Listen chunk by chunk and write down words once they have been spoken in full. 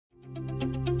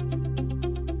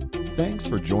Thanks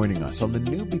for joining us on the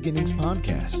New Beginnings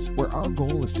podcast, where our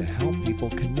goal is to help people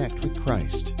connect with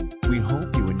Christ. We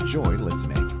hope you enjoy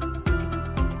listening.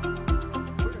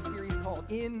 We're in a series called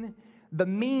In the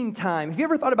Meantime. Have you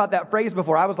ever thought about that phrase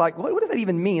before? I was like, what does that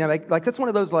even mean? I'm like that's one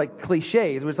of those like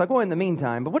cliches where it's like, well, in the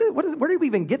meantime. But where did we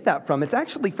even get that from? It's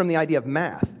actually from the idea of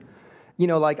math. You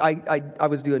know, like I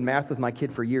was doing math with my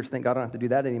kid for years. Thank God I don't have to do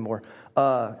that anymore.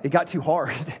 It got too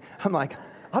hard. I'm like,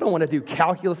 I don't want to do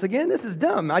calculus again. This is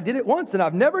dumb. I did it once and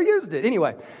I've never used it.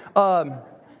 Anyway, so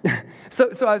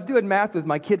I was doing math with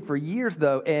my kid for years,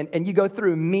 though, and you go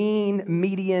through mean,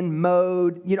 median,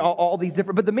 mode, you know, all these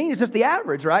different, but the mean is just the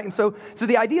average, right? And so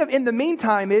the idea of in the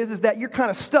meantime is that you're kind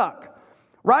of stuck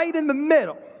right in the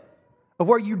middle of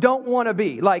where you don't want to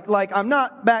be. Like I'm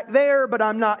not back there, but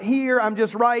I'm not here. I'm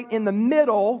just right in the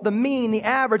middle, the mean, the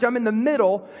average. I'm in the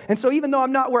middle. And so even though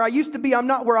I'm not where I used to be, I'm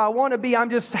not where I want to be, I'm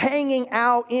just hanging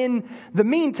out in the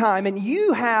meantime. And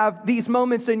you have these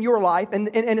moments in your life, and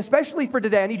especially for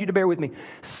today, I need you to bear with me.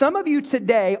 Some of you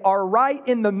today are right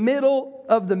in the middle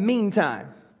of the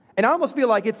meantime. And I almost feel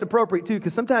like it's appropriate too,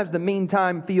 because sometimes the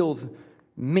meantime feels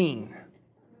mean.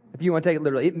 If you want to take it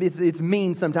literally, it's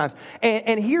mean sometimes.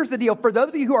 And here's the deal. For those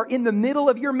of you who are in the middle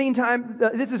of your meantime,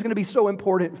 this is going to be so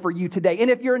important for you today.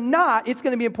 And if you're not, it's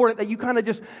going to be important that you kind of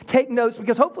just take notes,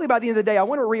 because hopefully by the end of the day, I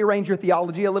want to rearrange your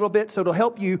theology a little bit so it'll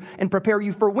help you and prepare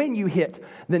you for when you hit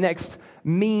the next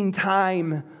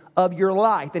meantime of your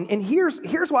life. And here's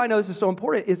why I know this is so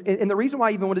important. And the reason why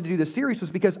I even wanted to do this series was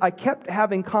because I kept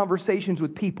having conversations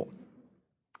with people.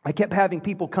 I kept having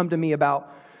people come to me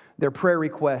about their prayer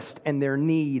requests and their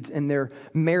needs and their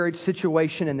marriage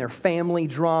situation and their family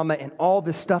drama and all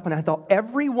this stuff. And I thought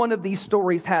every one of these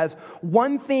stories has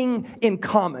one thing in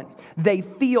common. They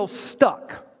feel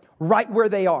stuck right where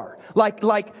they are. Like,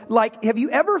 have you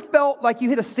ever felt like you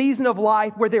hit a season of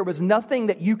life where there was nothing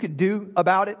that you could do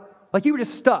about it? Like you were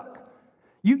just stuck.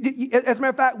 You, as a matter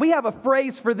of fact, we have a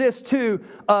phrase for this too.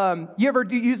 You ever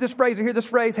use this phrase or hear this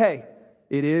phrase? Hey,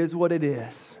 it is what it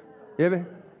is. You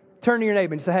ever? Turn to your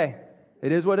neighbor and say, hey,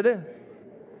 it is what it is.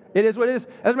 It is what it is.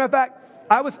 As a matter of fact,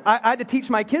 I had to teach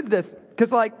my kids this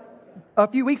because like a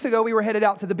few weeks ago we were headed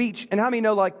out to the beach. And how many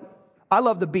know like I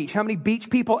love the beach? How many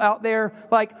beach people out there?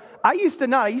 Like I used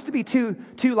to be too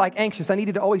like anxious. I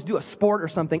needed to always do a sport or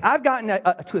something. I've gotten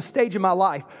to a stage in my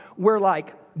life where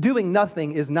like doing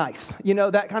nothing is nice, you know,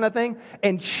 that kind of thing.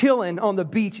 And chilling on the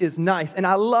beach is nice. And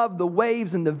I love the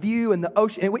waves and the view and the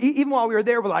ocean. And even while we were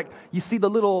there, we're like, you see the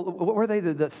little, what were they?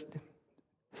 The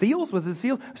seals? Was it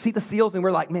seals? See the seals? And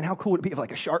we're like, man, how cool would it be if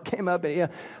like a shark came up? And, yeah.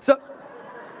 So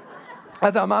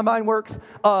that's how my mind works.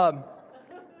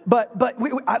 But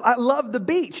I love the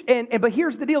beach. But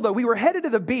here's the deal, though. We were headed to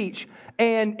the beach,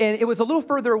 and it was a little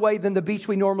further away than the beach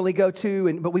we normally go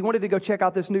to. But we wanted to go check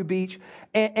out this new beach.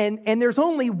 And there's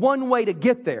only one way to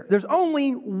get there. There's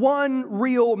only one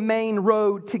real main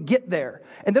road to get there.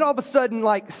 And then all of a sudden,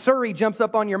 like Surrey jumps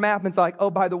up on your map and it's like,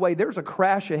 oh, by the way, there's a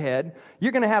crash ahead.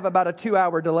 You're going to have about a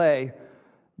 2-hour delay.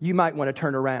 You might want to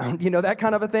turn around, you know, that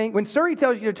kind of a thing. When Surrey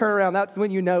tells you to turn around, that's when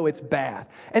you know it's bad.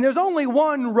 And there's only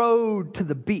one road to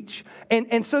the beach.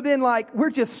 And so then, like,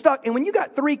 we're just stuck. And when you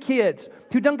got 3 kids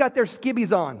who done got their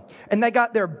skibbies on, and they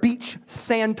got their beach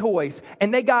sand toys,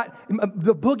 and they got,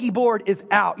 the boogie board is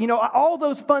out, you know, all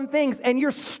those fun things, and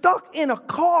you're stuck in a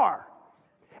car,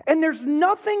 and there's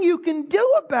nothing you can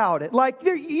do about it. Like,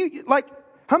 how many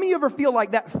of you ever feel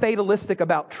like that fatalistic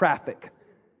about traffic?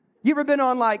 You ever been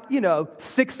on like, you know,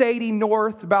 680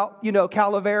 north about, you know,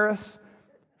 Calaveras,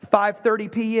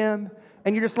 5:30 p.m.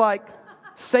 and you're just like,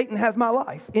 Satan has my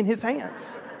life in his hands.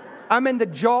 I'm in the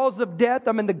jaws of death.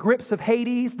 I'm in the grips of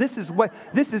Hades. This is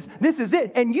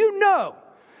it. And you know,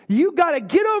 you got to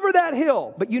get over that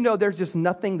hill, but you know there's just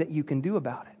nothing that you can do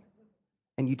about it.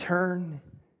 And you turn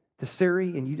to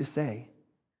Siri and you just say,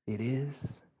 it is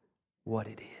what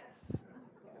it is.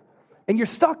 And you're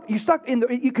stuck in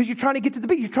because you're trying to get to the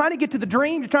beach. You're trying to get to the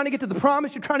dream. You're trying to get to the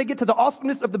promise. You're trying to get to the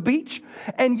awesomeness of the beach.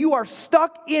 And you are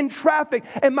stuck in traffic.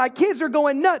 And my kids are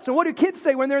going nuts. And what do kids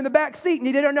say when they're in the back seat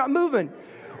and they're not moving?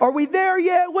 Are we there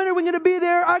yet? When are we going to be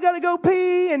there? I got to go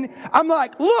pee. And I'm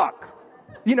like, look.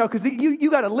 You know, because you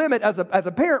got a limit as a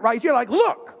parent, right? You're like,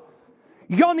 look.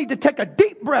 Y'all need to take a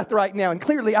deep breath right now. And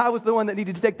clearly I was the one that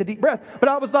needed to take the deep breath. But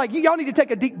I was like, y'all need to take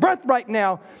a deep breath right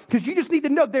now, because you just need to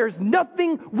know there's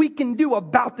nothing we can do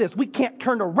about this. We can't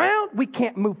turn around. We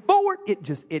can't move forward. It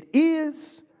is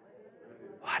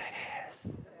what it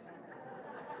is.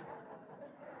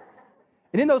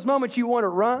 And in those moments you want to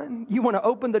run. You want to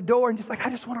open the door and just like, I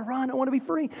just want to run. I want to be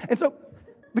free. And so,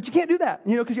 but you can't do that,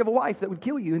 you know, because you have a wife that would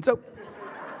kill you. And so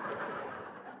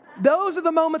Those are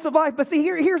the moments of life. But see,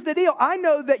 here's the deal. I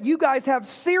know that you guys have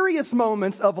serious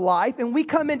moments of life, and we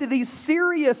come into these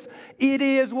serious, it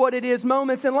is what it is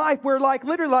moments in life where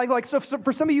literally, so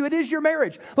for some of you, it is your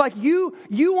marriage. Like you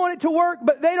want it to work,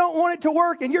 but they don't want it to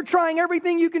work, and you're trying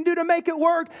everything you can do to make it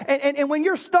work. And when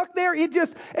you're stuck there,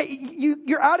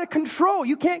 you're out of control.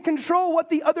 You can't control what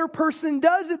the other person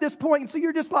does at this point. And so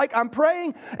you're just like, I'm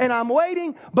praying and I'm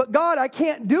waiting, but God, I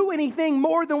can't do anything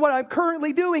more than what I'm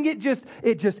currently doing. It just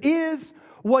is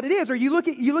what it is. Or you look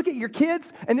at your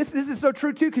kids, and this is so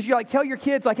true too, because you like tell your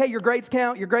kids like, hey, your grades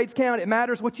count, it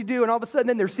matters what you do, and all of a sudden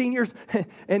then they're seniors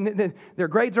and their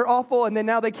grades are awful, and then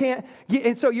now they can't get,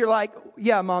 and so you're like,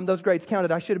 yeah, Mom, those grades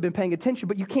counted, I should have been paying attention,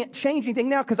 but you can't change anything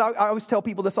now, because I always tell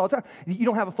people this all the time, you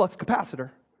don't have a flux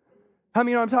capacitor. How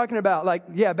many know what I'm talking about? Like,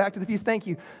 yeah, back to the fuse, thank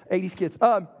you, 80s kids.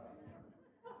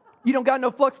 You don't got no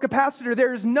flux capacitor.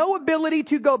 There's no ability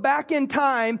to go back in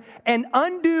time and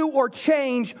undo or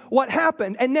change what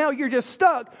happened. And now you're just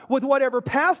stuck with whatever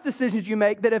past decisions you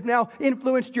make that have now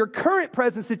influenced your current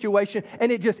present situation.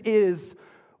 And it just is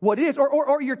what it is.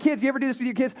 Or your kids, you ever do this with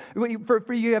your kids?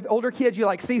 For you have older kids, you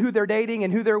like see who they're dating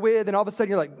and who they're with. And all of a sudden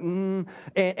you're like,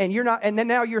 and you're not. And then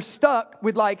now you're stuck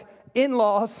with like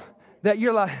in-laws that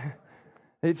you're like,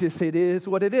 it is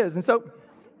what it is. And so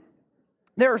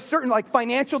there are certain like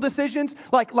financial decisions,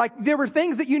 like there were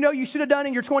things that you should have done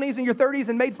in your 20s and your 30s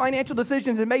and made financial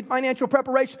decisions and made financial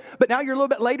preparation, but now you're a little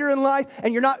bit later in life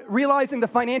and you're not realizing the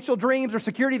financial dreams or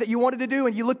security that you wanted to do,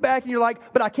 and you look back and you're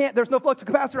like, but I can't, there's no flux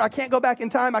capacitor, I can't go back in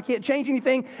time, I can't change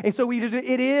anything, and so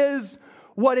it is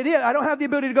what it is. I don't have the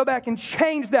ability to go back and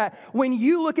change that. When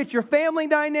you look at your family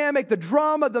dynamic, the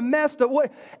drama, the mess,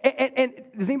 and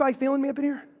is anybody feeling me up in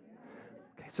here?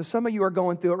 So some of you are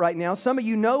going through it right now. Some of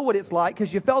you know what it's like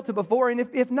because you felt it before. And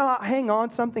if not, hang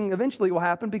on, something eventually will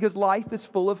happen because life is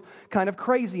full of kind of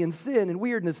crazy and sin and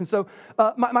weirdness. And so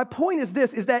my point is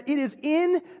this, is that it is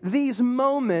in these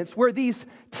moments where these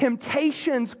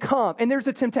temptations come. And there's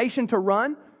a temptation to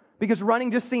run because running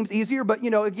just seems easier. But,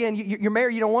 again, you're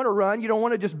married, you don't want to run. You don't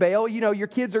want to just bail. Your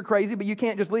kids are crazy, but you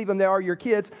can't just leave them. They are your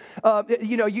kids.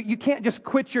 You can't just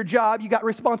quit your job. You got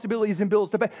responsibilities and bills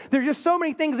to pay. There's just so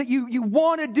many things that you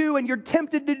want to do and you're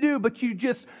tempted to do, but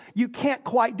you can't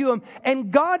quite do them.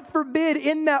 And God forbid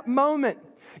in that moment,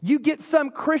 you get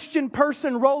some Christian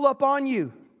person roll up on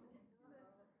you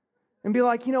and be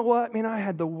like, you know what, man, I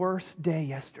had the worst day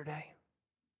yesterday.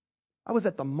 I was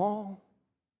at the mall.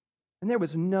 And there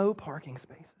was no parking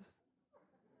spaces.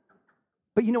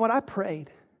 But you know what? I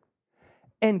prayed.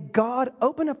 And God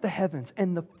opened up the heavens.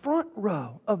 And the front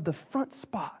row of the front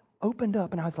spot opened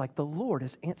up. And I was like, the Lord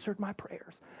has answered my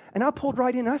prayers. And I pulled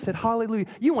right in and I said, hallelujah.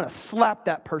 You want to slap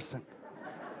that person.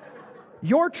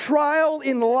 Your trial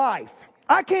in life.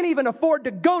 I can't even afford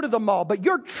to go to the mall. But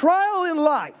your trial in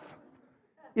life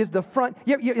is the front.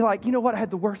 You're like, you know what? I had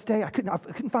the worst day. I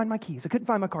couldn't find my keys. I couldn't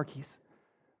find my car keys.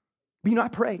 But I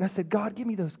prayed and I said, God, give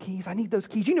me those keys. I need those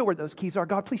keys. You know where those keys are.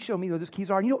 God, please show me where those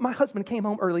keys are. And you know what? My husband came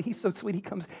home early. He's so sweet.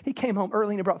 He came home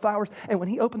early and he brought flowers. And when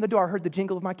he opened the door, I heard the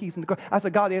jingle of my keys in the car. I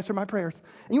said, God, answer my prayers.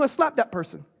 And you want to slap that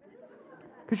person.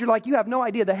 Because you're like, you have no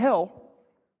idea the hell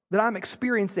that I'm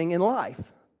experiencing in life.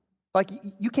 Like,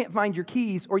 you can't find your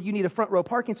keys or you need a front row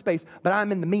parking space, but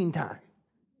I'm in the meantime.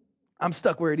 I'm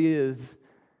stuck where it is.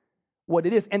 What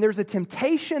it is. And there's a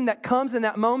temptation that comes in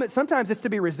that moment. Sometimes it's to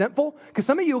be resentful because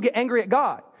some of you will get angry at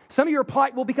God. Some of your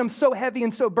plight will become so heavy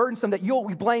and so burdensome that you'll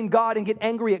blame God and get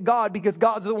angry at God because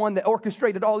God's the one that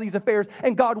orchestrated all these affairs.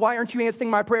 And God, why aren't you answering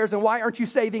my prayers? And why aren't you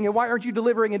saving? And why aren't you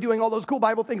delivering and doing all those cool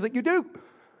Bible things that you do?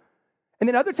 And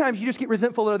then other times you just get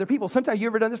resentful at other people. Sometimes you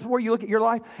ever done this before? You look at your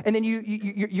life and then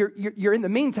you're in the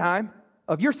meantime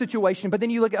of your situation, but then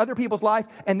you look at other people's life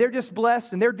and they're just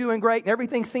blessed and they're doing great and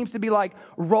everything seems to be like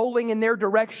rolling in their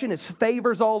direction. It's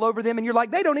favors all over them and you're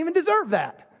like, they don't even deserve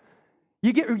that.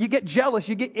 You get jealous,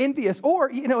 you get envious, or,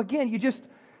 again,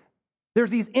 there's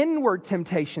these inward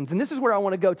temptations, and this is where I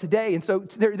want to go today. And so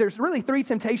there's really three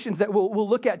temptations that we'll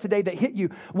look at today that hit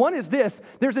you. One is this.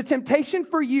 There's a temptation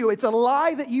for you. It's a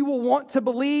lie that you will want to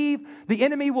believe. The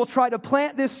enemy will try to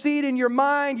plant this seed in your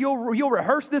mind. You'll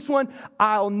rehearse this one.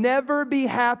 I'll never be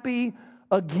happy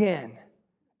again.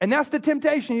 And that's the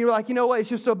temptation. You're like, you know what? It's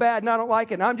just so bad, and I don't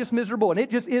like it, and I'm just miserable, and it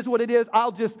just is what it is.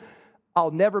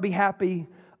 I'll never be happy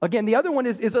again. The other one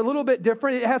is a little bit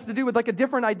different. It has to do with like a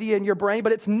different idea in your brain,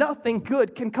 but it's nothing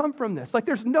good can come from this. Like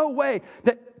there's no way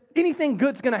that anything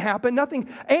good's going to happen. Nothing.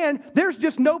 And there's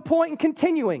just no point in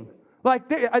continuing. Like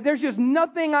there's just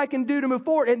nothing I can do to move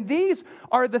forward. And these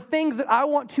are the things that I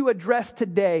want to address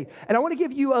today. And I want to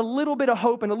give you a little bit of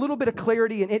hope and a little bit of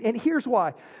clarity. And here's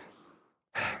why.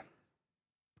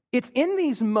 It's in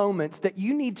these moments that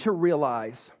you need to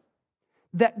realize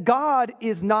that God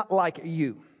is not like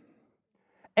you.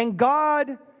 And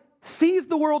God sees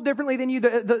the world differently than you.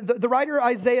 The writer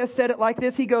Isaiah said it like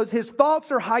this. He goes, his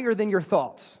thoughts are higher than your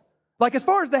thoughts. Like as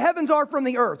far as the heavens are from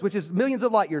the earth, which is millions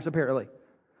of light years apparently.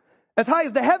 As high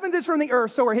as the heavens is from the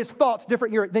earth, so are his thoughts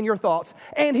different than your thoughts.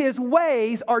 And his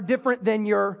ways are different than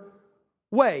your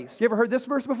ways. You ever heard this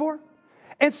verse before?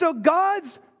 And so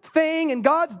God's thing and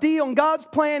God's deal and God's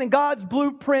plan and God's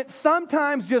blueprint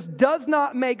sometimes just does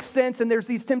not make sense. And there's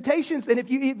these temptations. And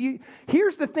if you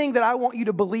here's the thing that I want you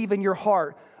to believe in your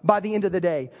heart by the end of the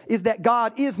day, is that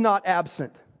God is not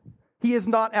absent. He is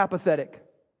not apathetic.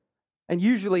 And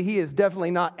usually he is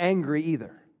definitely not angry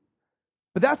either.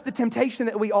 But that's the temptation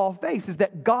that we all face, is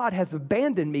that God has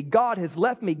abandoned me. God has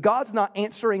left me. God's not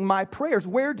answering my prayers.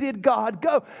 Where did God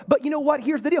go? But you know what?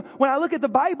 Here's the deal. When I look at the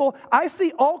Bible, I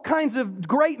see all kinds of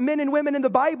great men and women in the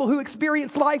Bible who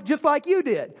experienced life just like you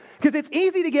did. Because it's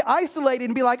easy to get isolated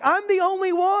and be like, I'm the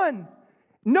only one.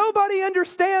 Nobody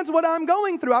understands what I'm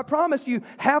going through. I promise you,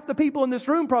 half the people in this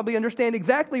room probably understand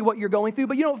exactly what you're going through,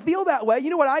 but you don't feel that way. You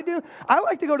know what I do? I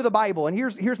like to go to the Bible, and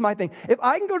here's my thing. If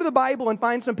I can go to the Bible and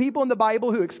find some people in the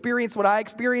Bible who experience what I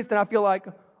experienced, then I feel like,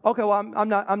 okay, well, I'm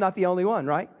not the only one,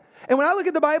 right? And when I look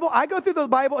at the Bible, I go through the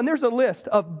Bible, and there's a list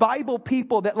of Bible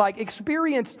people that like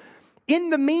experience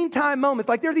in the meantime moments.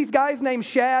 Like there's these guys named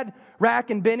Shad, Rack,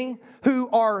 and Benny who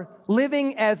are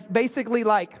living as basically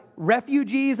like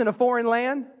refugees in a foreign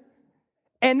land.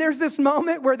 And there's this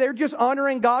moment where they're just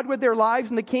honoring God with their lives,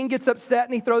 and the king gets upset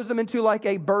and he throws them into like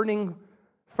a burning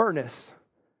furnace.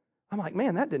 I'm like,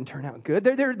 man, that didn't turn out good.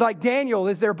 They're like, Daniel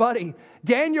is their buddy.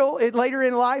 Daniel, later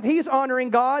in life, he's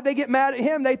honoring God. They get mad at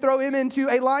him. They throw him into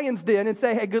a lion's den and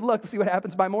say, hey, good luck. Let's see what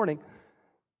happens by morning.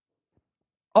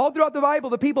 All throughout the Bible,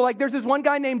 the people, like there's this one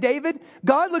guy named David.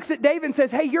 God looks at David and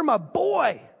says, hey, you're my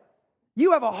boy.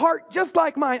 You have a heart just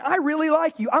like mine. I really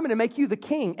like you. I'm going to make you the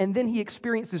king. And then he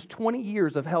experiences 20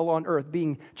 years of hell on earth,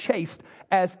 being chased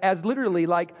as literally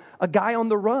like a guy on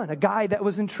the run, a guy that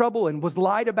was in trouble and was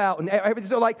lied about. And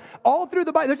so like all through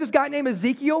the Bible, there's this guy named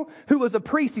Ezekiel who was a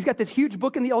priest. He's got this huge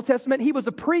book in the Old Testament. He was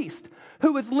a priest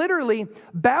who was literally,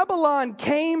 Babylon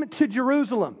came to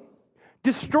Jerusalem,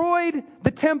 destroyed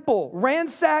the temple,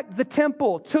 ransacked the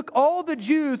temple, took all the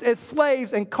Jews as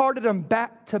slaves and carted them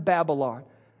back to Babylon.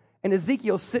 And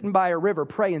Ezekiel's sitting by a river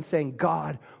praying, saying,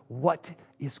 God, what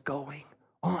is going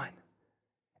on?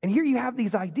 And here you have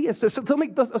these ideas. So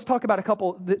let's talk about a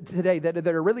couple today that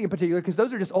are really in particular, because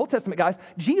those are just Old Testament guys.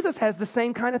 Jesus has the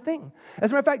same kind of thing.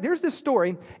 As a matter of fact, there's this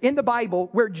story in the Bible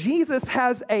where Jesus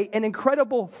has an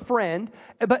incredible friend,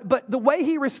 but the way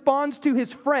he responds to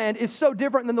his friend is so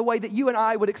different than the way that you and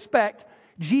I would expect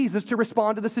Jesus to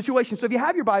respond to the situation. So if you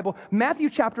have your Bible, Matthew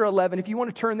chapter 11, if you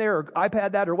want to turn there or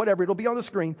iPad that or whatever, it'll be on the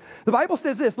screen. The Bible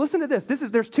says this. Listen to this.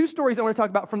 There's two stories I want to talk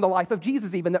about from the life of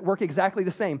Jesus even that work exactly the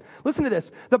same. Listen to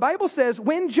this. The Bible says,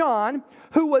 when John,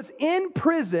 who was in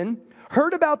prison,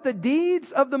 heard about the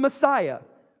deeds of the Messiah,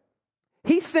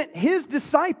 he sent his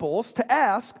disciples to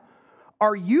ask,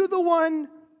 are you the one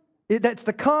that's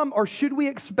to come, or should we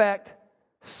expect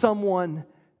someone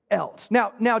else?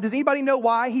 Now, does anybody know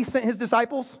why he sent his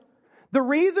disciples? The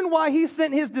reason why he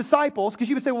sent his disciples, because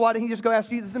you would say, well, why didn't he just go ask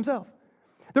Jesus himself?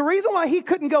 The reason why he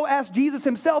couldn't go ask Jesus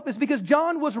himself is because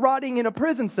John was rotting in a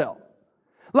prison cell.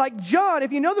 Like John,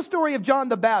 if you know the story of John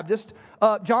the Baptist,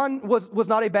 John was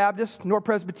not a Baptist, nor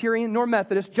Presbyterian, nor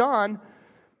Methodist. John,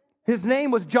 his name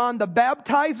was John the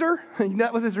Baptizer.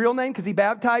 That was his real name because he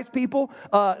baptized people.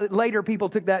 Later, people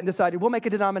took that and decided, we'll make a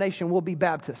denomination, we'll be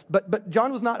Baptist. But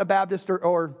John was not a Baptist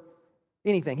or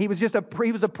anything. He was just a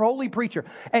holy preacher.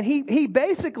 And he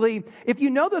basically, if you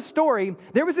know the story,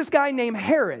 there was this guy named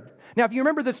Herod. Now, if you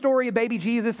remember the story of baby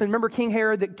Jesus and remember King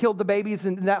Herod that killed the babies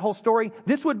and that whole story,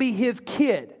 this would be his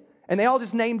kid. And they all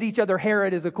just named each other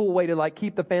Herod as a cool way to like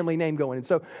keep the family name going. And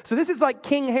so this is like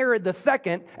King Herod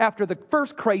II after the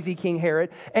first crazy King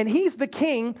Herod. And he's the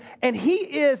king. And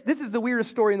this is the weirdest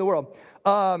story in the world.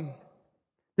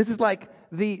 This is like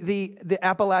the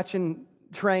Appalachian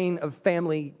train of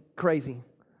family crazy.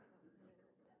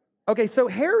 Okay, so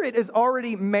Herod is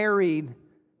already married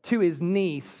to his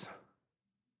niece.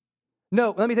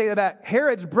 No, let me take that back.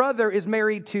 Herod's brother is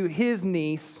married to his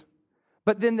niece.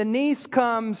 But then the niece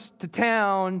comes to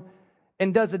town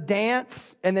and does a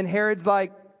dance, and then Herod's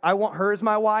like, I want her as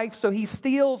my wife. So he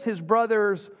steals his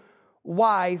brother's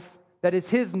wife, that is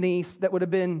his niece, that would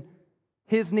have been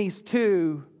his niece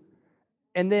too,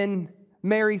 and then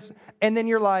marries. And then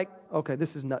you're like, okay,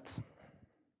 this is nuts.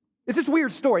 It's just a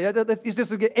weird story. It's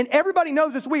just, and everybody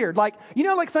knows it's weird. Like, you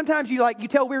know, like sometimes you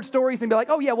tell weird stories and be like,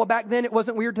 oh yeah, well back then it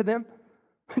wasn't weird to them.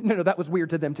 No, that was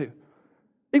weird to them too.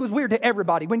 It was weird to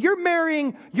everybody. When you're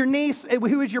marrying your niece,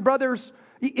 who is your brother's,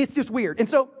 it's just weird. And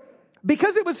so,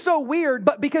 because it was so weird,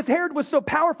 but because Herod was so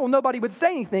powerful, nobody would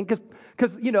say anything because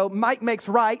might makes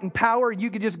right and power, and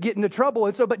you could just get into trouble.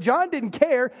 And so, but John didn't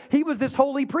care. He was this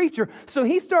holy preacher. So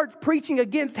he starts preaching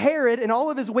against Herod and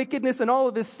all of his wickedness and all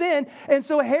of his sin. And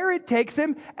so Herod takes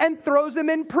him and throws him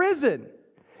in prison.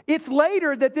 It's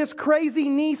later that this crazy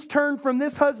niece turned from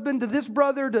this husband to this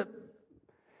brother to...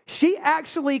 She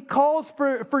actually calls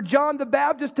for John the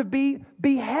Baptist to be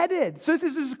beheaded. So this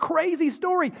is this crazy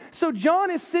story. So John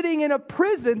is sitting in a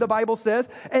prison, the Bible says,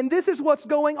 and this is what's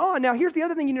going on. Now, here's the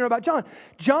other thing you know about John.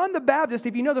 John the Baptist,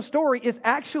 if you know the story, is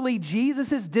actually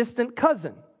Jesus' distant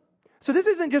cousin. So this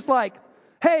isn't just like,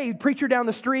 hey, preacher down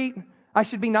the street, I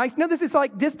should be nice. No, this is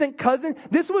like distant cousin.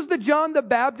 This was the John the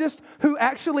Baptist who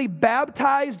actually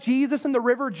baptized Jesus in the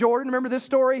River Jordan. Remember this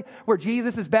story where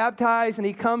Jesus is baptized and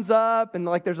he comes up and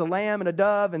like there's a lamb and a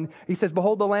dove and he says,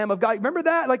 behold the Lamb of God. Remember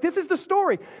that? Like this is the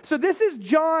story. So this is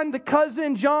John the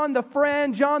cousin, John the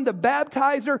friend, John the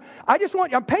baptizer.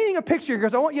 I'm painting a picture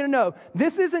because I want you to know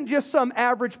this isn't just some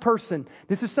average person.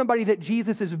 This is somebody that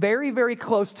Jesus is very, very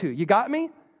close to. You got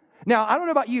me? Now, I don't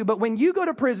know about you, but when you go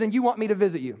to prison, you want me to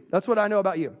visit you. That's what I know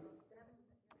about you.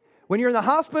 When you're in the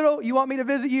hospital, you want me to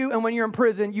visit you. And when you're in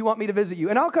prison, you want me to visit you.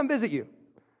 And I'll come visit you.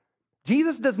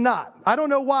 Jesus does not. I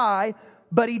don't know why,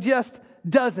 but he just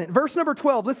doesn't. Verse number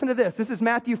 12, listen to this. This is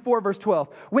Matthew 4, verse 12.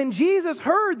 When Jesus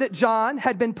heard that John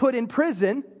had been put in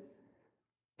prison,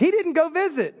 he didn't go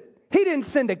visit. He didn't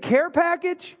send a care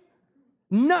package.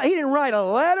 No, he didn't write a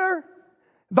letter.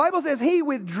 The Bible says he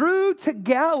withdrew to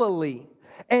Galilee.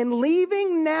 And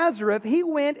leaving Nazareth, he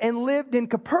went and lived in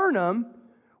Capernaum,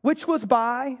 which was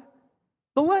by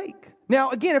the lake. Now,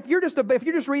 again, if you're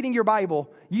just reading your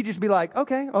Bible, you just be like,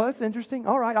 okay, oh, that's interesting.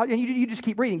 All right, and you just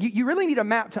keep reading. You really need a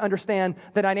map to understand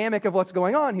the dynamic of what's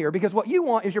going on here, because what you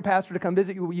want is your pastor to come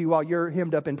visit you while you're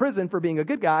hemmed up in prison for being a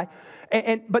good guy,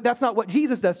 but that's not what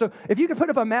Jesus does. So if you could put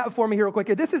up a map for me here real quick.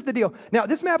 This is the deal. Now,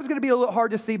 this map is going to be a little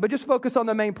hard to see, but just focus on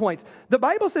the main points. The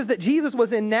Bible says that Jesus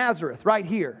was in Nazareth, right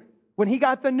here, when he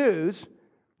got the news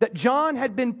that John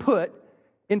had been put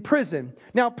in prison.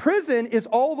 Now, prison is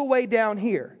all the way down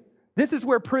here. This is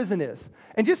where prison is.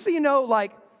 And just so you know,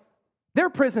 like, their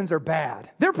prisons are bad.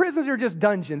 Their prisons are just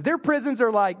dungeons. Their prisons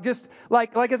are like, as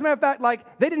a matter of fact,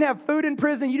 like, they didn't have food in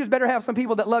prison. You just better have some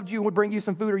people that loved you and would bring you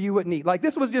some food or you wouldn't eat. Like,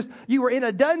 this was just, you were in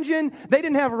a dungeon. They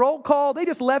didn't have a roll call. They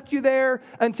just left you there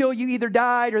until you either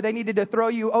died or they needed to throw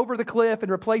you over the cliff and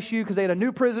replace you because they had a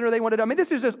new prisoner they wanted. I mean,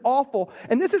 this is just awful.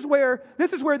 And this is where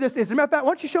this is. As a matter of fact, why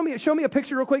don't you show me a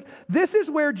picture real quick? This is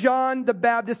where John the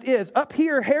Baptist is. Up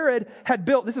here, Herod had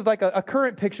built, this is like a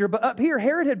current picture, but up here,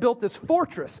 Herod had built this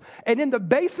fortress. And in the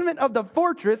basement of the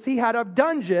fortress, he had a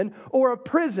dungeon or a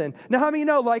prison. Now, how many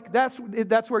know, like, that's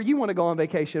where you want to go on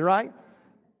vacation, right?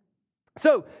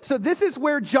 So this is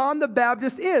where John the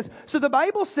Baptist is. So the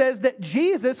Bible says that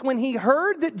Jesus, when he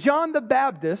heard that John the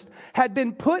Baptist had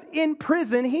been put in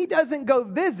prison, he doesn't go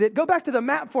visit. Go back to the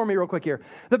map for me real quick here.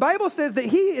 The Bible says that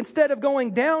he, instead of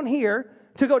going down here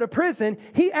to go to prison,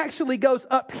 he actually goes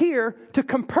up here to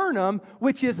Capernaum,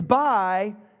 which is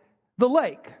by the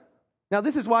lake. Now,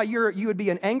 this is why you would be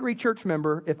an angry church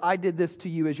member if I did this to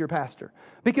you as your pastor.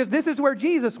 Because this is where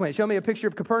Jesus went. Show me a picture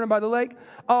of Capernaum by the lake.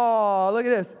 Oh, look at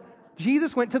this.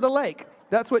 Jesus went to the lake.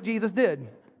 That's what Jesus did.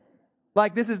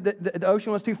 Like, this is the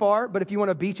ocean was too far, but if you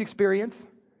want a beach experience,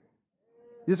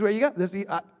 this is where you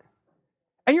go.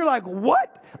 And you're like,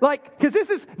 what? Like, because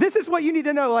this is what you need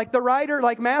to know. Like, the writer,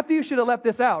 like Matthew, should have left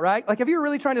this out, right? Like, if you're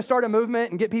really trying to start a movement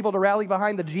and get people to rally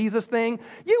behind the Jesus thing,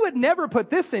 you would never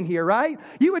put this in here, right?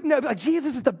 You would know, like,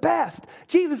 Jesus is the best.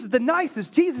 Jesus is the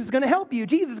nicest. Jesus is going to help you.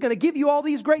 Jesus is going to give you all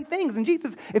these great things. And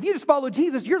Jesus, if you just follow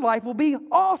Jesus, your life will be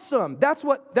awesome. That's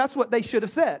what they should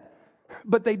have said.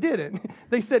 But they didn't.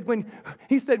 He said,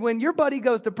 when your buddy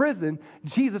goes to prison,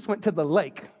 Jesus went to the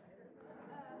lake.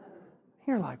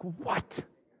 You're like, what?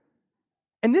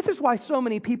 And this is why so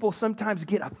many people sometimes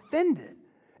get offended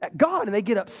at God and they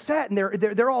get upset and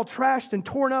they're all trashed and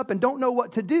torn up and don't know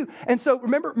what to do. And so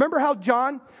remember how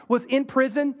John was in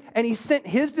prison and he sent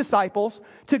his disciples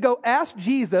to go ask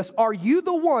Jesus, are you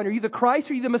the one? Are you the Christ?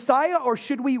 Are you the Messiah? Or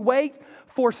should we wait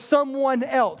for someone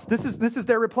else? This is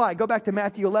their reply. Go back to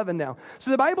Matthew 11 now. So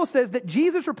the Bible says that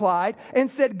Jesus replied and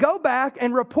said, go back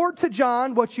and report to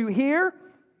John what you hear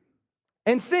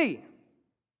and see.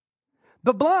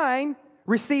 The blind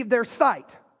receive their sight.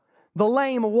 The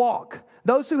lame walk.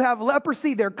 Those who have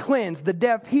leprosy, they're cleansed. The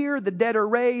deaf hear, the dead are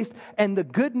raised, and the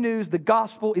good news, the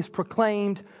gospel, is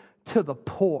proclaimed to the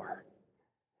poor.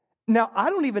 Now, I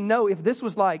don't even know if this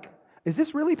was like, is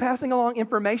this really passing along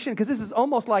information? Because this is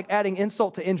almost like adding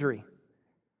insult to injury.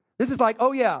 This is like,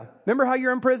 oh yeah, remember how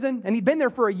you're in prison? And he'd been there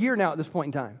for a year now at this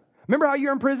point in time. Remember how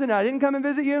you're in prison and I didn't come and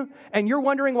visit you? And you're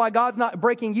wondering why God's not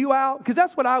breaking you out? Because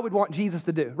that's what I would want Jesus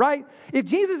to do, right? If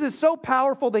Jesus is so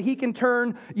powerful that he can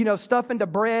turn, stuff into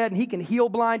bread and he can heal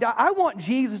blind, I want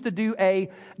Jesus to do a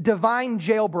divine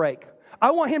jailbreak. I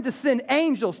want him to send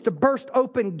angels to burst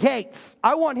open gates.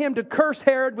 I want him to curse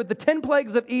Herod with the 10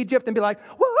 plagues of Egypt and be like,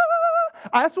 whoa,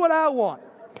 that's what I want.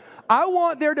 I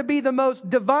want there to be the most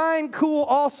divine, cool,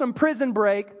 awesome prison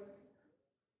break.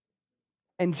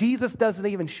 And Jesus doesn't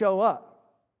even show up.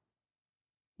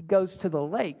 He goes to the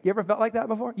lake. You ever felt like that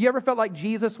before? You ever felt like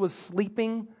Jesus was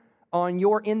sleeping on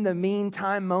your in the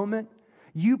meantime moment?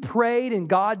 You prayed and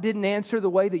God didn't answer the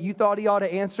way that you thought he ought to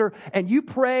answer. And you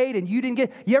prayed and you didn't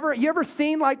get... You ever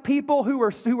seen like people who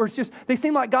were just... They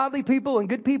seem like godly people and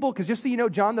good people? Because just so you know,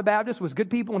 John the Baptist was good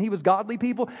people and he was godly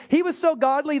people. He was so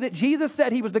godly that Jesus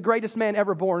said he was the greatest man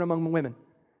ever born among women.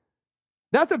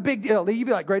 That's a big deal. You'd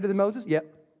be like, greater than Moses?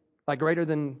 Yep. Like greater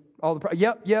than all the...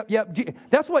 Yep.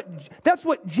 That's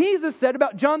what Jesus said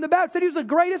about John the Baptist. Said he was the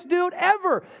greatest dude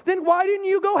ever. Then why didn't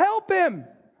you go help him?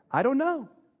 I don't know.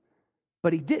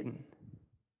 But he didn't.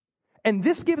 And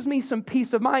this gives me some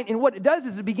peace of mind. And what it does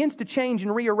is it begins to change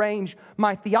and rearrange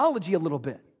my theology a little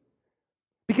bit.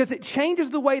 Because it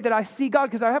changes the way that I see God.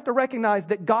 Because I have to recognize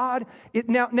that God...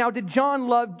 Now, did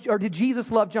Jesus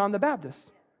love John the Baptist?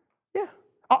 Yeah.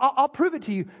 I'll prove it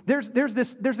to you. There's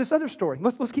this other story.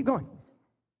 Let's keep going.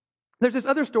 There's this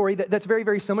other story that's very,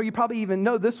 very similar. You probably even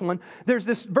know this one. There's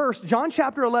this verse, John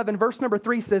chapter 11, verse number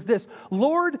 3 says this,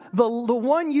 Lord, the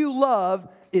one you love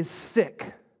is sick.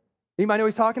 Anybody know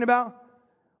what he's talking about?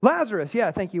 Lazarus.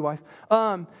 Yeah, thank you, wife.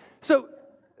 So,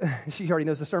 she already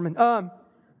knows the sermon.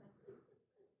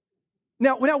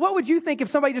 Now, what would you think if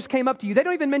somebody just came up to you? They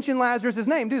don't even mention Lazarus'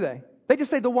 name, do they? They just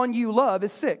say the one you love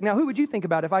is sick. Now, who would you think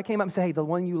about if I came up and said, hey, the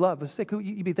one you love is sick? Who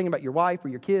you'd be thinking about? Your wife or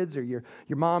your kids or your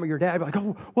mom or your dad? You'd be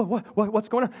like, oh, what's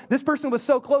going on? This person was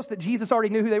so close that Jesus already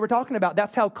knew who they were talking about.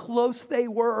 That's how close they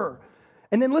were.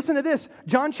 And then listen to this.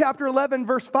 John chapter 11,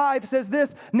 verse 5 says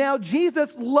this. Now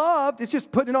Jesus loved, it's just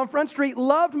putting it on Front Street,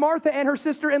 loved Martha and her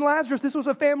sister and Lazarus. This was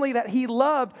a family that he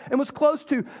loved and was close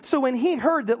to. So when he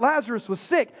heard that Lazarus was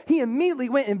sick, he immediately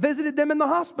went and visited them in the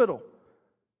hospital.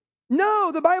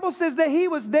 No, the Bible says that he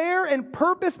was there and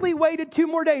purposely waited 2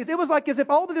 more days. It was like as if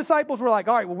all the disciples were like,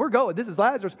 all right, well, we're going. This is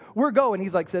Lazarus. We're going.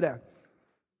 He's like, sit down.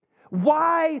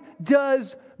 Why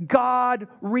does God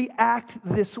react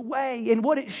this way? And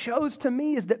what it shows to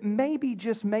me is that maybe,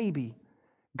 just maybe,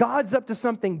 God's up to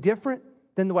something different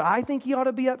than what I think he ought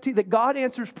to be up to, that God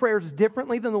answers prayers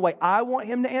differently than the way I want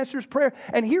him to answer his prayer.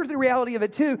 And here's the reality of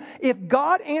it too. If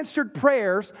God answered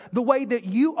prayers the way that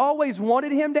you always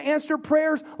wanted him to answer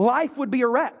prayers, life would be a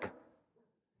wreck.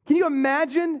 Can you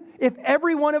imagine if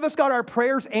every one of us got our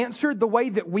prayers answered the way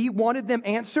that we wanted them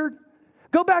answered?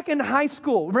 Go back in high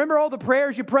school. Remember all the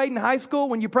prayers you prayed in high school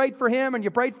when you prayed for him and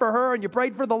you prayed for her and you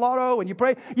prayed for the lotto and you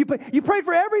prayed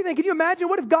for everything. Can you imagine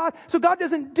what if God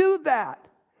doesn't do that?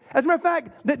 As a matter of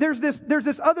fact, there's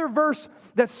this other verse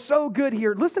that's so good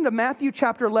here. Listen to Matthew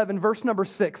chapter 11, verse number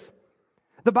 6.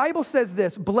 The Bible says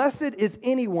this, blessed is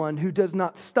anyone who does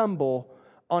not stumble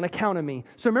on account of me.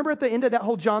 So remember at the end of that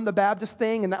whole John the Baptist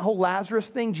thing and that whole Lazarus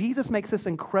thing, Jesus makes this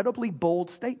incredibly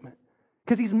bold statement.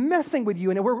 Because he's messing with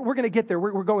you, and we're going to get there.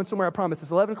 We're going somewhere, I promise.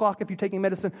 It's 11 o'clock if you're taking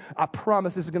medicine. I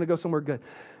promise this is going to go somewhere good.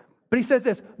 But he says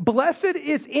this, blessed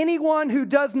is anyone who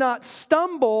does not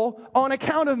stumble on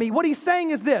account of me. What he's saying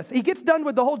is this. He gets done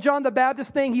with the whole John the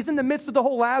Baptist thing. He's in the midst of the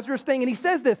whole Lazarus thing. And he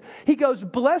says this. He goes,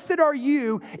 blessed are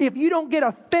you if you don't get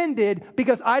offended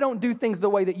because I don't do things the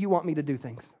way that you want me to do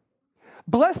things.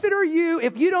 Blessed are you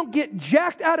if you don't get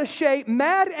jacked out of shape,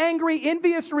 mad, angry,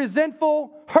 envious,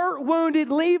 resentful, hurt, wounded,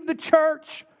 leave the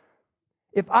church.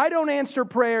 If I don't answer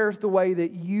prayers the way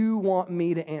that you want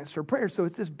me to answer prayers. So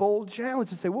it's this bold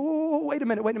challenge to say, whoa, wait a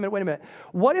minute.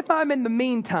 What if I'm in the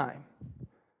meantime?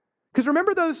 Because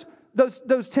remember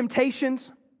those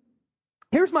temptations?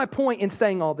 Here's my point in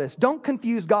saying all this. Don't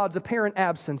confuse God's apparent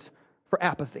absence for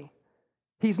apathy.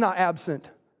 He's not absent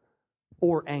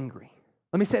or angry.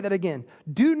 Let me say that again.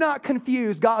 Do not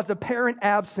confuse God's apparent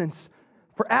absence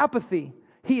for apathy.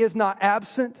 He is not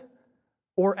absent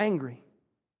or angry.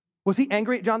 Was he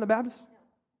angry at John the Baptist?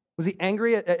 Was he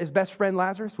angry at his best friend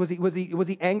Lazarus? Was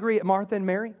he angry at Martha and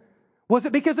Mary? Was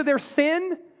it because of their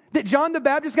sin that John the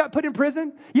Baptist got put in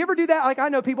prison? You ever do that? Like I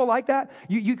know people like that.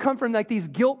 You come from like these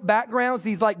guilt backgrounds,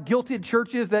 these like guilted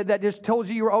churches that just told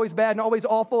you were always bad and always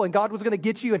awful and God was going to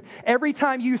get you. And every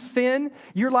time you sin,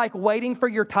 you're like waiting for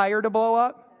your tire to blow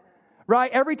up. right?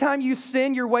 Every time you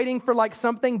sin, you're waiting for like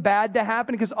something bad to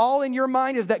happen because all in your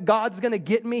mind is that God's going to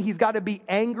get me. He's got to be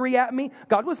angry at me.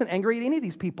 God wasn't angry at any of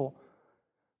these people.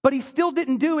 But he still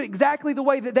didn't do it exactly the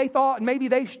way that they thought, and maybe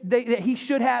that he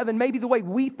should have, and maybe the way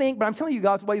we think. But I'm telling you,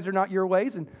 God's ways are not your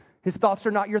ways, and his thoughts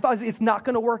are not your thoughts. It's not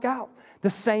going to work out the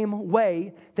same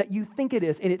way that you think it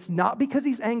is. And it's not because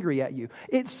he's angry at you.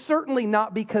 It's certainly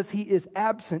not because he is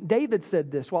absent. David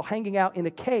said this while hanging out in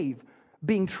a cave,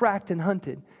 being tracked and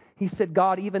hunted. He said,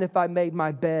 God, even if I made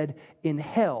my bed in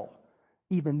hell,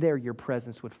 even there your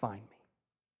presence would find me.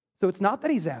 So it's not that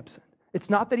he's absent. It's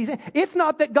not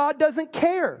that God doesn't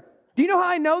care. Do you know how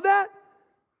I know that?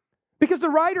 Because the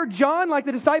writer John, like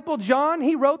the disciple John,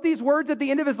 he wrote these words at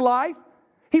the end of his life.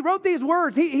 He wrote these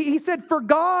words. He said, for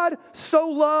God so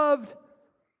loved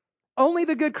only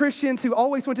the good Christians who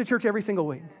always went to church every single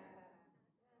week.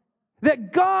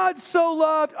 That God so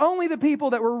loved only the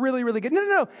people that were really, really good.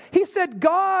 No. He said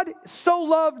God so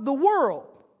loved the world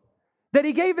that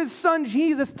he gave his son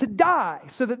Jesus to die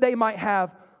so that they might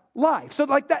have life. So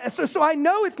like that. So I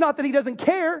know it's not that he doesn't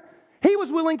care. He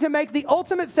was willing to make the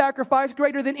ultimate sacrifice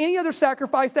greater than any other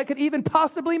sacrifice that could even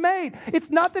possibly be made. It's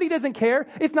not that he doesn't care.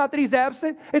 It's not that he's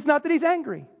absent. It's not that he's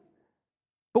angry.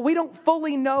 But we don't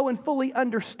fully know and fully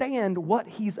understand what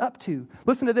he's up to.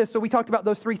 Listen to this. So we talked about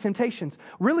those three temptations.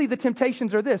 Really, the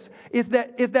temptations are this, is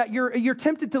that you're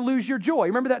tempted to lose your joy.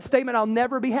 Remember that statement, I'll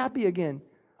never be happy again.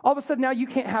 All of a sudden now you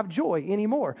can't have joy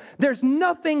anymore. There's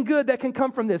nothing good that can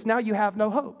come from this. Now you have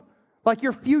no hope. Like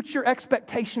your future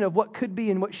expectation of what could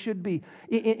be and what should be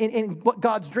in what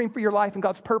God's dream for your life and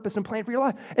God's purpose and plan for your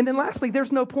life. And then lastly,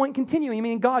 there's no point continuing. I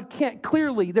mean, God can't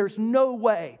clearly, there's no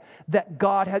way that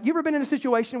God has. You ever been in a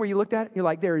situation where you looked at it and you're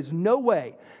like, there is no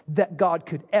way that God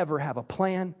could ever have a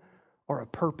plan or a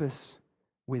purpose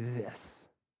with this.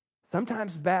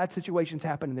 Sometimes bad situations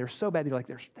happen and they're so bad that you're like,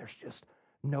 there's just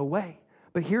no way.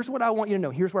 But here's what I want you to know.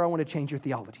 Here's where I want to change your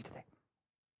theology today.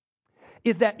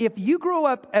 Is that if you grew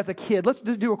up as a kid, let's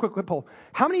just do a quick poll.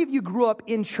 How many of you grew up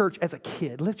in church as a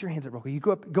kid? Lift your hands up real quick. You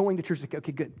grew up going to church as a kid.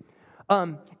 Okay,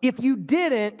 good. If you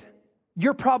didn't,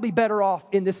 you're probably better off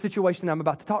in this situation I'm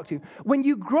about to talk to. When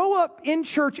you grow up in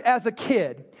church as a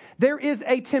kid, there is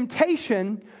a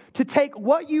temptation to take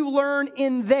what you learn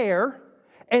in there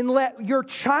and let your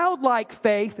childlike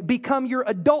faith become your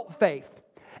adult faith.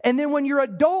 And then when your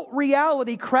adult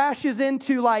reality crashes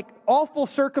into like awful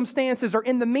circumstances or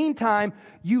in the meantime,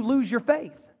 you lose your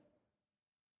faith.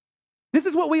 This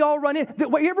is what we all run in.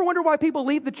 You ever wonder why people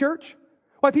leave the church?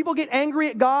 Why people get angry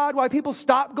at God? Why people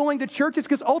stop going to church? It's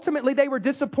because ultimately they were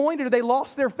disappointed or they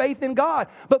lost their faith in God.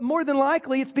 But more than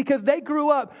likely, it's because they grew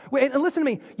up. And listen to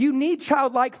me, you need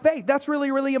childlike faith. That's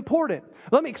really, really important.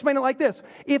 Let me explain it like this.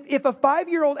 If a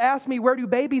 5-year-old asks me, where do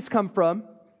babies come from?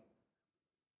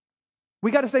 We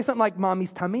got to say something like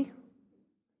mommy's tummy.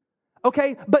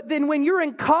 Okay, but then when you're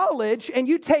in college and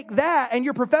you take that and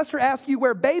your professor asks you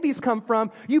where babies come from,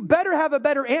 you better have a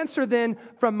better answer than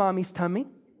from mommy's tummy.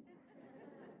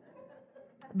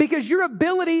 Because your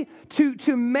ability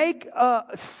to make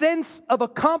sense of a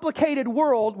complicated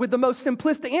world with the most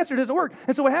simplistic answer doesn't work.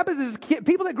 And so what happens is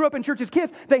people that grew up in church as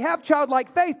kids, they have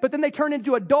childlike faith, but then they turn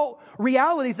into adult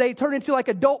realities. They turn into like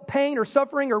adult pain or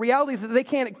suffering or realities that they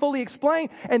can't fully explain,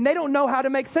 and they don't know how to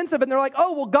make sense of it. And they're like,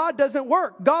 oh, well, God doesn't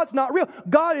work. God's not real.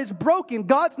 God is broken.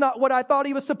 God's not what I thought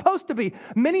he was supposed to be.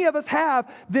 Many of us have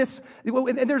this,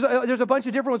 and there's a bunch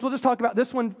of different ones. We'll just talk about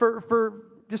this one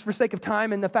just for sake of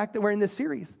time and the fact that we're in this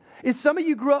series, is some of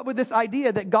you grew up with this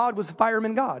idea that God was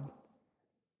Fireman God.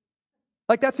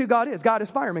 Like that's who God is. God is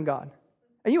Fireman God.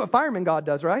 And you know what Fireman God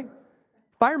does, right?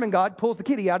 Fireman God pulls the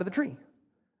kitty out of the tree.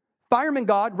 Fireman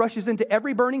God rushes into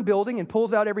every burning building and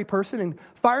pulls out every person. And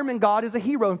Fireman God is a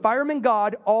hero. And Fireman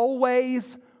God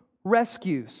always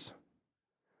rescues.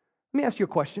 Let me ask you a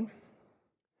question.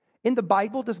 In the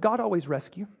Bible, does God always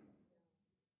rescue?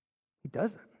 He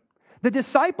doesn't. The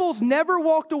disciples never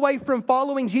walked away from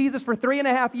following Jesus for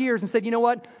 3.5 years and said, you know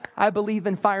what? I believe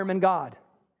in Fireman God.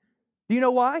 Do you know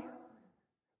why?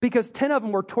 Because 10 of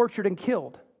them were tortured and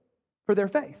killed for their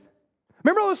faith.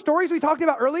 Remember all those stories we talked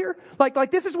about earlier?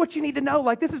 Like this is what you need to know.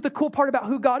 Like this is the cool part about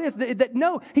who God is. That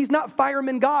no, he's not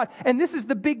Fireman God. And this is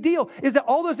the big deal, is that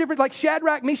all those different, like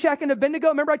Shadrach, Meshach, and Abednego,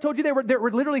 remember I told you they were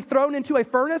literally thrown into a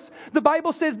furnace? The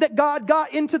Bible says that God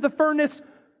got into the furnace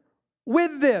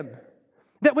with them.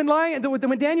 That when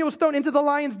Daniel was thrown into the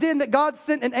lion's den, that God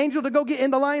sent an angel to go get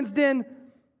in the lion's den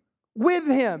with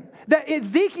him. That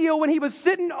Ezekiel, when he was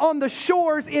sitting on the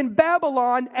shores in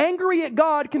Babylon, angry at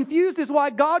God, confused as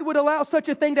why God would allow such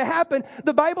a thing to happen,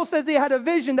 the Bible says he had a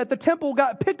vision that the temple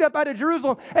got picked up out of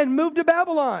Jerusalem and moved to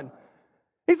Babylon.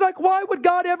 He's like, why would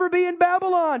God ever be in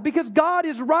Babylon? Because God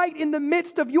is right in the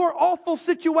midst of your awful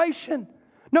situation.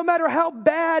 No matter how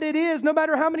bad it is, no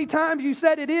matter how many times you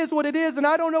said it is what it is, and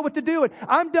I don't know what to do, and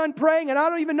I'm done praying, and I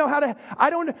don't even know how to,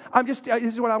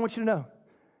 this is what I want you to know.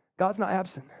 God's not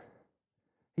absent.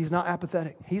 He's not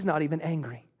apathetic. He's not even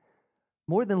angry.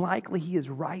 More than likely, He is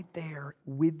right there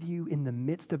with you in the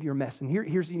midst of your mess. And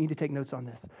here's you need to take notes on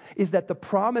this, is that the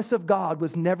promise of God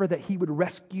was never that He would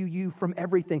rescue you from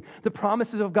everything. The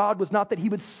promises of God was not that He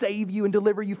would save you and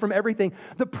deliver you from everything.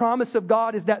 The promise of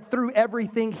God is that through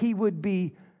everything, He would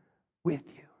be with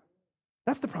you.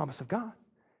 That's the promise of God.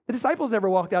 The disciples never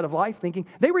walked out of life thinking,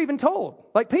 they were even told,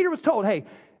 like Peter was told, hey,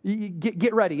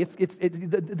 get ready. It's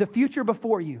the future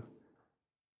before you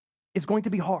is going to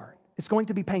be hard. It's going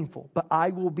to be painful, but I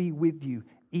will be with you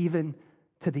even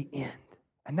to the end.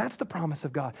 And that's the promise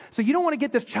of God. So you don't want to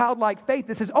get this childlike faith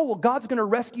that says, oh, well, God's going to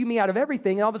rescue me out of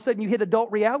everything. And all of a sudden you hit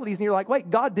adult realities and you're like, wait,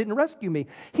 God didn't rescue me.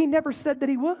 He never said that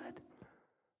He would.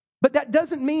 But that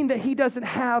doesn't mean that He doesn't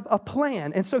have a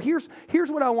plan. And so here's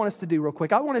what I want us to do real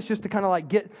quick. I want us just to kind of like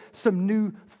get some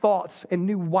new thoughts and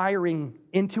new wiring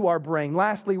into our brain.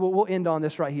 Lastly, we'll end on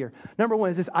this right here. Number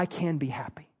one is this: I can be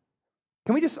happy.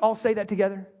 Can we just all say that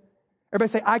together?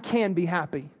 Everybody say, I can be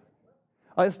happy.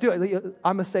 Let's do it.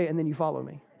 I'm going to say it and then you follow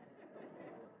me.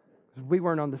 We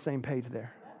weren't on the same page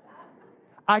there.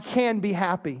 I can be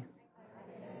happy.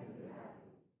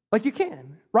 Like you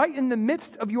can. Right in the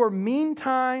midst of your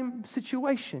meantime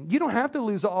situation. You don't have to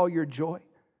lose all your joy.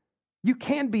 You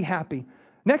can be happy.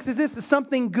 Next is this: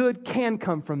 something good can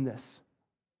come from this.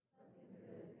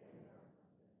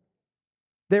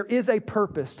 There is a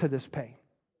purpose to this pain.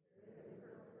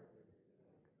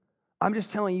 I'm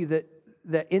just telling you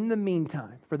that in the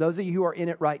meantime, for those of you who are in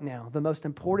it right now, the most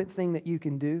important thing that you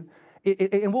can do,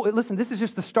 listen, this is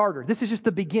just the starter. This is just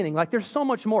the beginning. Like there's so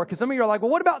much more. Because some of you are like,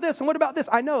 well, what about this? And what about this?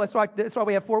 I know. That's why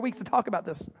we have 4 weeks to talk about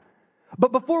this.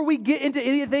 But before we get into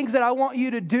any of the things that I want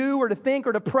you to do or to think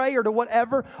or to pray or to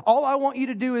whatever, all I want you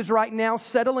to do is right now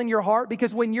settle in your heart,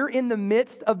 because when you're in the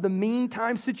midst of the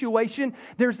meantime situation,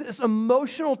 there's this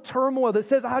emotional turmoil that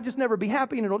says, I'll just never be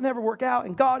happy and it'll never work out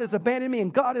and God has abandoned me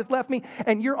and God has left me,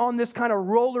 and you're on this kind of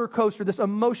roller coaster, this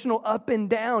emotional up and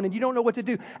down, and you don't know what to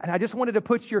do. And I just wanted to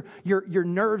put your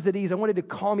nerves at ease. I wanted to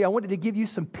calm you. I wanted to give you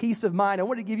some peace of mind. I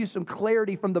wanted to give you some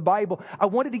clarity from the Bible. I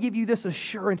wanted to give you this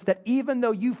assurance that even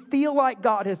though you feel like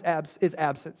God is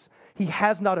absence, He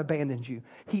has not abandoned you.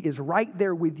 He is right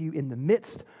there with you in the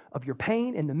midst of your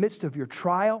pain, in the midst of your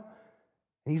trial,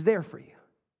 and He's there for you.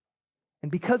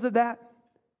 And because of that,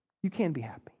 you can be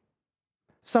happy.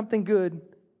 Something good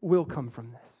will come from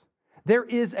this. There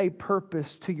is a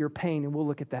purpose to your pain, and we'll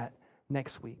look at that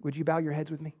next week. Would you bow your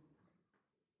heads with me?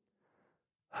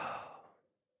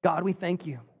 God, we thank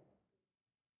you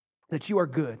that you are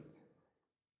good.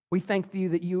 We thank you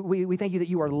that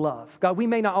you are love. God, we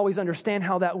may not always understand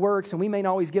how that works, and we may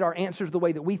not always get our answers the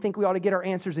way that we think we ought to get our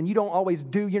answers, and you don't always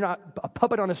do. You're not a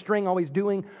puppet on a string always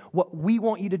doing what we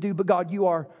want you to do, but God, you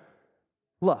are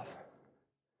love,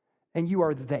 and you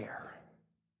are there.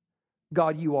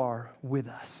 God, you are with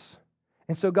us.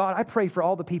 And so, God, I pray for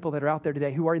all the people that are out there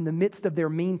today who are in the midst of their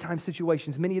meantime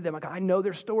situations. Many of them, I know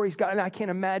their stories, God, and I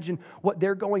can't imagine what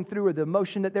they're going through or the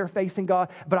emotion that they're facing, God,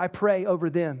 but I pray over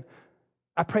them.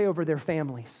 I pray over their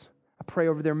families. I pray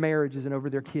over their marriages and over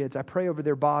their kids. I pray over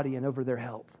their body and over their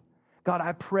health. God,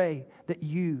 I pray that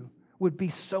you would be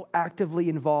so actively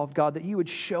involved, God, that you would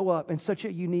show up in such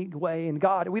a unique way. And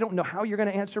God, we don't know how you're going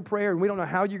to answer prayer, and we don't know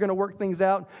how you're going to work things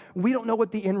out. We don't know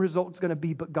what the end result is going to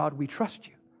be, but God, we trust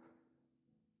you.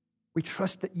 We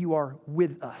trust that you are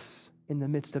with us in the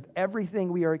midst of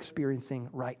everything we are experiencing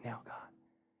right now, God.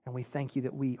 And we thank you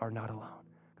that we are not alone.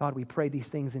 God, we pray these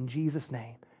things in Jesus'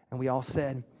 name. And we all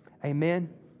said, amen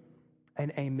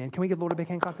and amen. Can we give the Lord a big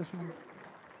hand clap this morning?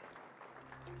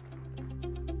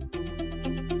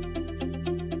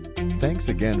 Thanks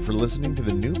again for listening to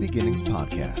the New Beginnings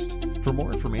podcast. For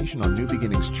more information on New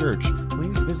Beginnings Church,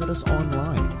 please visit us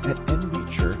online at